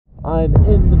I'm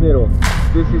in the middle.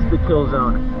 This is the kill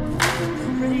zone.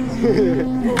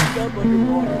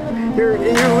 You're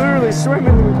literally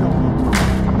swimming with them.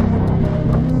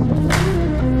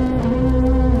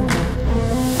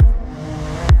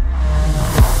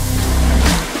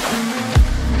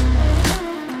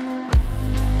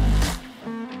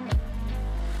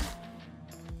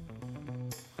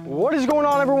 What is going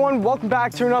on, everyone? Welcome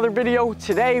back to another video.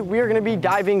 Today we are going to be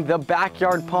diving the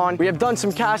backyard pond. We have done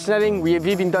some cast netting, we have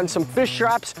even done some fish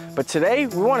traps, but today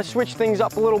we want to switch things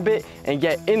up a little bit and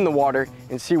get in the water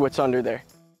and see what's under there.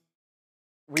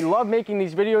 We love making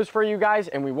these videos for you guys,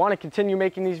 and we want to continue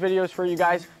making these videos for you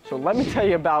guys. So let me tell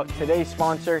you about today's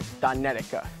sponsor,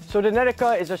 Donetica. So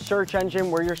Donetica is a search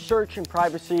engine where your search and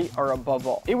privacy are above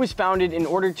all. It was founded in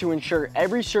order to ensure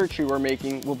every search you are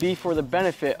making will be for the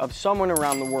benefit of someone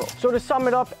around the world. So to sum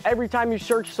it up, every time you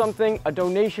search something, a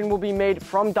donation will be made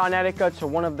from Donetica to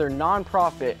one of their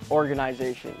nonprofit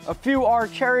organizations. A few are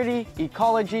charity,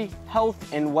 ecology,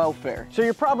 health, and welfare. So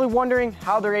you're probably wondering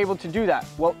how they're able to do that.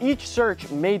 Well, each search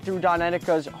made through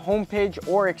Donetica's homepage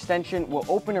or extension will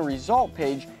open a result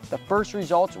page. The first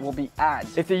results will be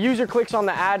ads. If the user clicks on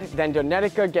the ad, then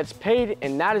Donetica gets paid,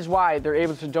 and that is why they're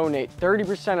able to donate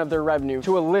 30% of their revenue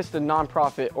to a list of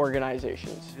nonprofit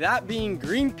organizations. That being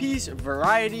Greenpeace,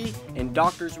 Variety, and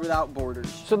Doctors Without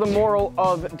Borders. So the moral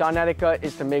of Donetica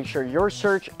is to make sure your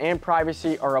search and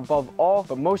privacy are above all,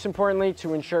 but most importantly,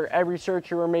 to ensure every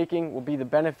search you are making will be the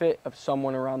benefit of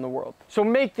someone around the world. So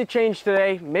make the change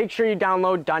today. Make sure you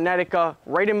download Donetica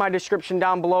right in my description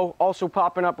down below, also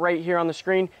popping up right here on the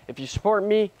screen. If you support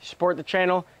me, support the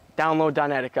channel, download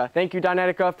Donetica. Thank you,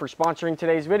 Donetica, for sponsoring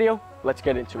today's video. Let's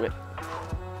get into it.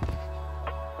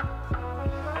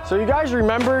 So you guys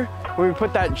remember when we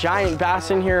put that giant bass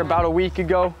in here about a week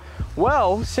ago?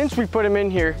 Well, since we put him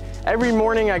in here, every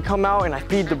morning I come out and I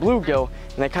feed the bluegill,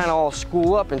 and they kind of all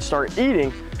school up and start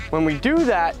eating. When we do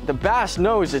that, the bass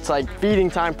knows it's like feeding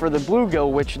time for the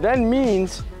bluegill, which then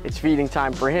means it's feeding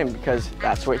time for him because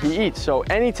that's what he eats. So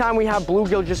anytime we have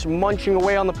bluegill just munching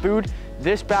away on the food,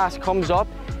 this bass comes up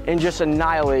and just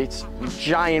annihilates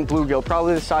giant bluegill,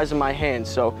 probably the size of my hand.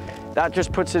 So that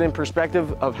just puts it in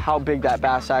perspective of how big that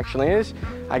bass actually is.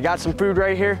 I got some food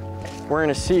right here. We're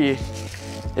gonna see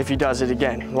if he does it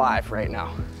again, live right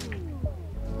now.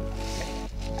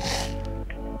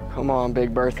 Come on,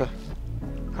 Big Bertha,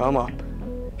 come up.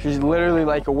 She's literally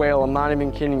like a whale. I'm not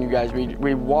even kidding you guys.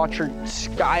 We watch her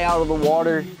sky out of the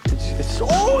water.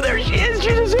 Oh, there she is. She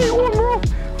just ate one, bro.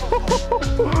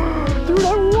 Dude,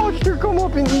 I watched her come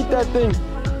up and eat that thing.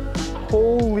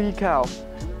 Holy cow.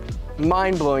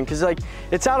 Mind blowing, because like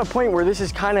it's at a point where this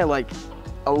is kind of like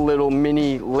a little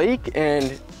mini lake,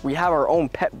 and we have our own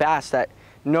pet bass that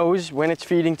knows when it's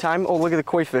feeding time. Oh, look at the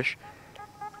koi fish.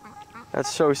 That's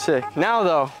so sick. Now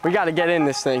though, we got to get in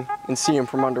this thing and see him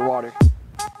from underwater.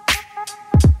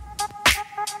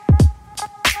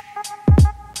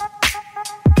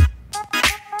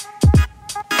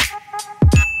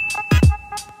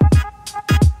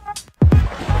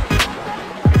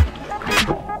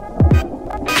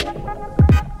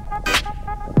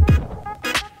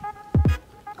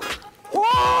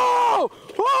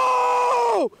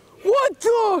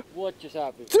 What just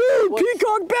happened? Dude,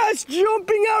 peacock bass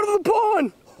jumping out of the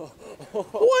pond!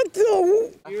 What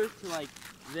the? Here to like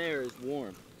there is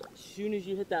warm. As soon as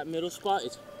you hit that middle spot,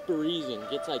 it's freezing. It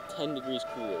gets like 10 degrees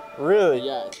cooler. Really?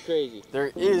 Yeah, it's crazy.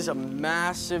 There is a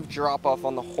massive drop off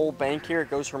on the whole bank here. It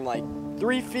goes from like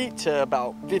 3 feet to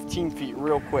about 15 feet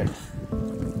real quick.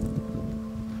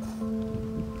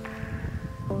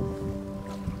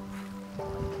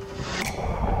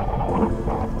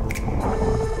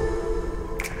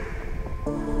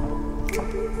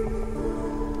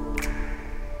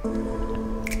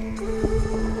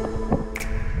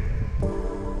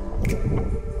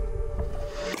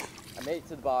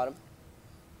 To the bottom,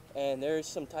 and there's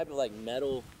some type of like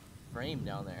metal frame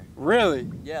down there. Really?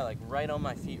 Yeah, like right on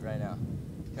my feet right now.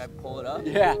 Can I pull it up?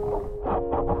 Yeah.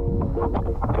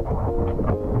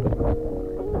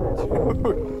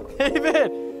 Dude,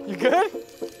 David, you good?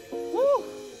 Woo.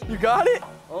 You got it?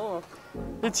 Oh.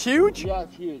 It's huge? Yeah,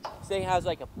 it's huge. This thing has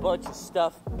like a bunch of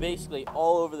stuff basically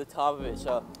all over the top of it,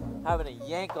 so having to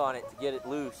yank on it to get it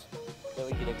loose, then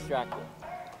we can extract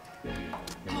it.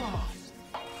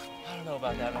 I don't know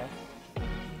about that, man.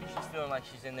 She's feeling like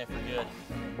she's in there for good.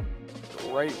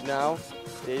 Right now,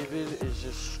 David is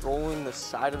just strolling the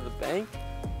side of the bank,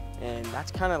 and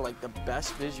that's kind of like the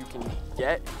best viz you can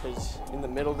get because in the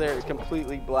middle there it's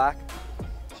completely black.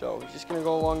 So he's just gonna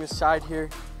go along the side here,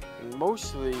 and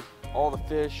mostly all the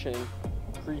fish and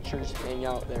creatures hang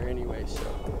out there anyway, so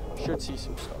should see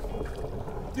some stuff.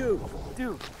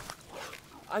 Dude,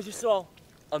 I just saw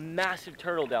a massive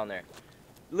turtle down there.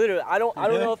 Literally, I don't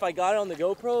know if I got it on the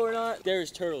GoPro or not.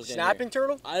 There's turtles in there. Snapping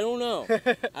turtle? I don't know.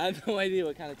 I have no idea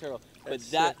what kind of turtle. But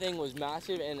that thing was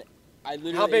massive, and I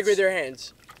literally. How big were their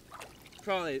hands?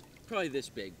 Probably this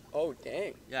big. Oh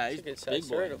dang. Yeah, he's a big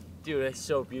boy. Dude, it's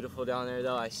so beautiful down there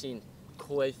though. I seen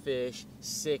koi fish,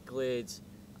 cichlids,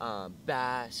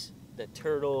 bass, the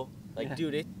turtle. Like,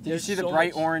 dude, Did you see the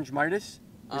bright orange Midas?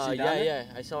 Yeah,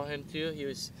 I saw him too. He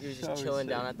was just chilling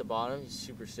down at the bottom. He's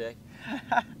super sick.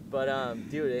 But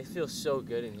dude, it feels so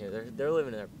good in here. They're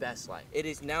living their best life. It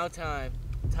is now time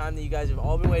that you guys have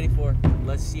all been waiting for.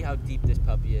 Let's see how deep this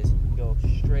puppy is. Go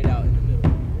straight out in the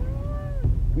middle.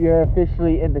 We are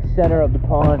officially in the center of the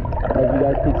pond. As you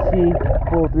guys can see,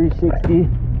 full 360.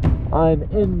 I'm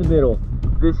in the middle.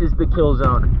 This is the kill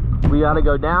zone. We gotta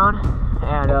go down,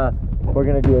 and we're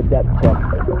gonna do a depth check.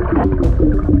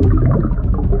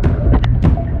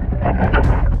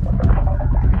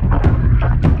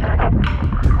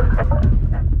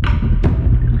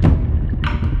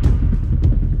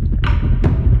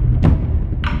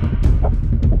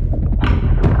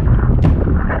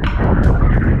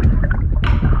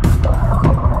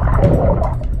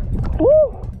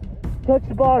 Touch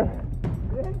the bottom.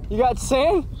 You got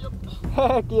sand? Yep.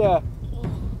 Heck yeah.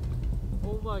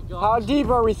 Oh my god. How deep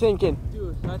are we thinking?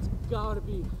 Dude, that's gotta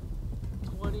be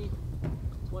 20,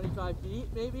 25 feet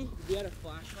maybe. If we had a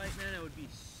flashlight, man, it would be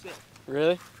sick.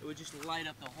 Really? It would just light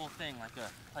up the whole thing like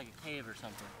a cave or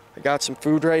something. I got some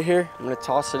food right here. I'm gonna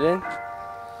toss it in.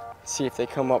 See if they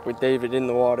come up with David in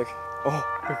the water.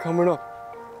 Oh, they're coming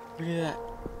up. Look at that.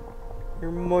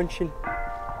 They're munching.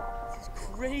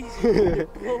 Crazy. They're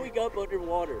blowing up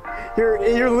underwater.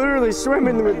 You're literally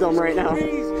swimming with them right now.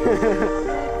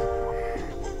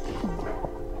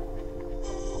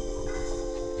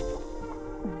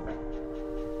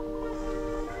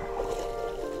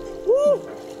 Woo!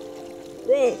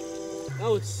 Bro, that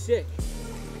was sick.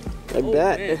 I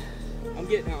bet. Man. I'm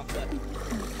getting out.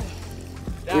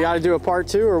 We got to do a part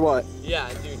 2 or what? Yeah,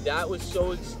 dude, that was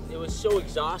so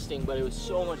exhausting, but it was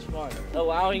so much fun.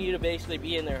 Allowing you to basically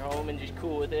be in their home and just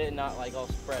cool with it and not like all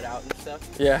spread out and stuff.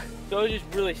 Yeah. So it was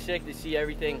just really sick to see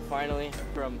everything finally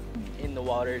from in the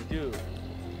water. Dude,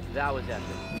 that was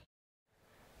epic.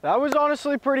 That was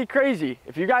honestly pretty crazy.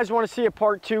 If you guys want to see a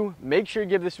part 2, make sure you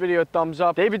give this video a thumbs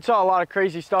up. David saw a lot of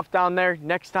crazy stuff down there.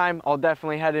 Next time, I'll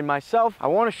definitely head in myself. I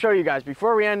want to show you guys,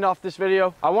 before we end off this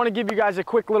video, I want to give you guys a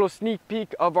quick little sneak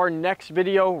peek of our next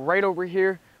video right over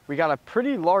here. We got a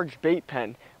pretty large bait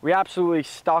pen. We absolutely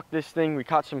stocked this thing. We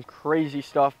caught some crazy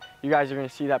stuff. You guys are going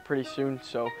to see that pretty soon.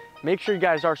 So make sure you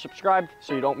guys are subscribed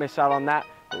so you don't miss out on that.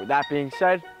 But with that being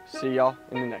said, see y'all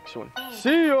in the next one.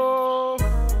 See ya!